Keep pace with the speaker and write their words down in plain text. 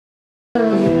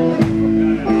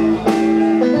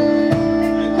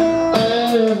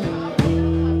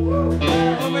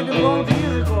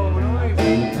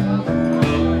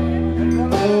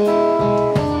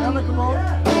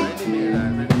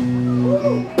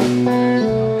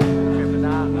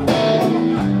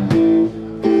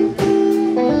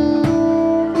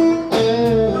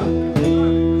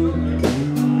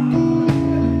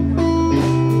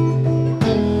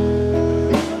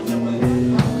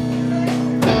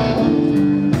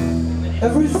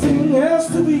Everything has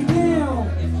to begin.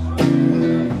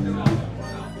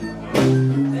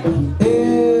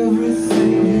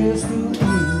 Everything has to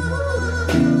end.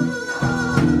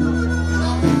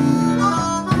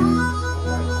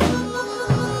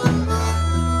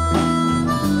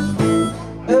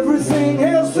 Everything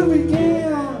has to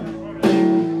begin.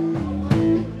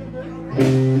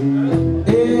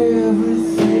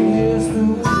 Everything has to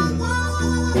end.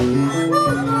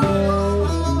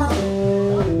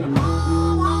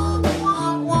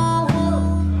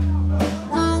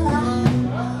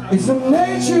 It's the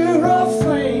nature of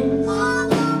things.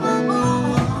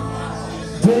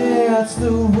 That's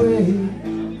the way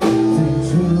things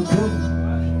will go.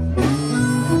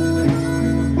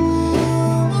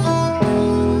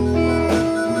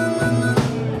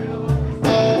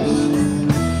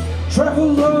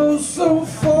 Travel oh so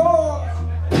far,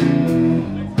 and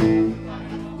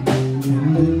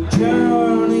the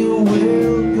journey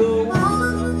will go.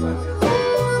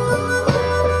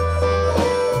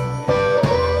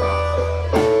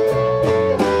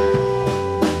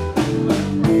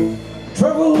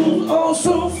 Travel oh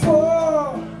so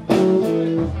far,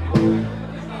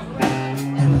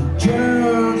 and the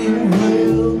journey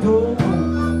will go on.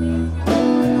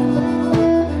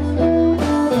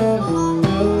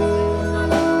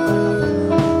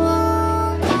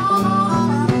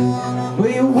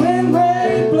 Where your wind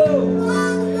may blow,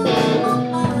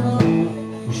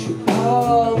 wish you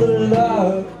all the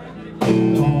luck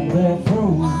on that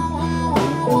road.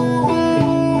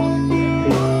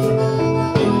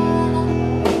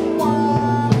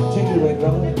 Take it away,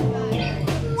 brother.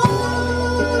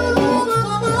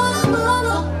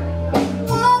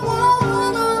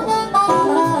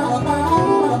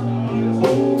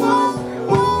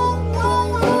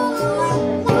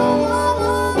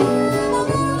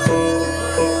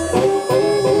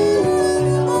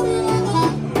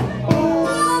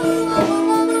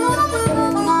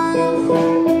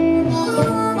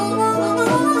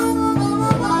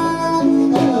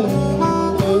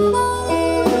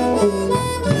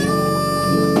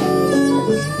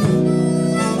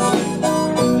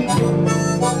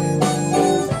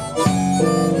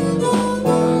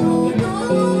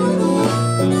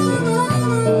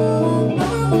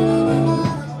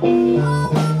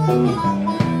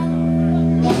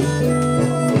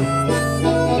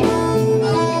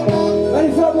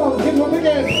 Veldman, give him a big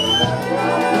hand.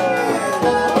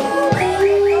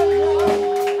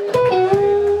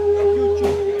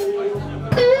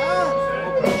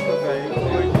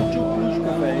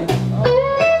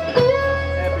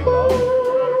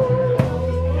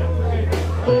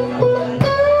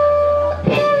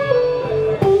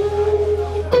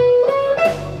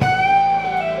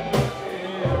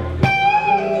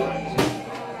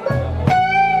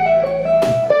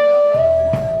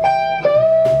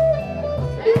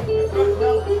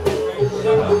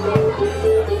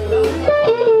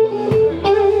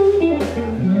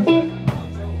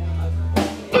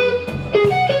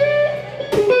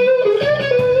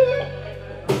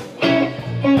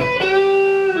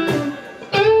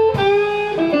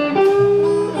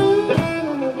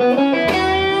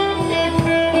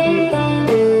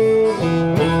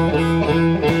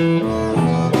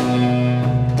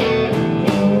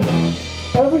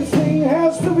 Everything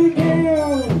has to begin.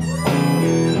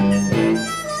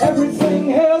 Everything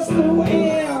has to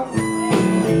end.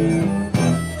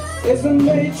 It's the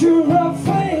nature of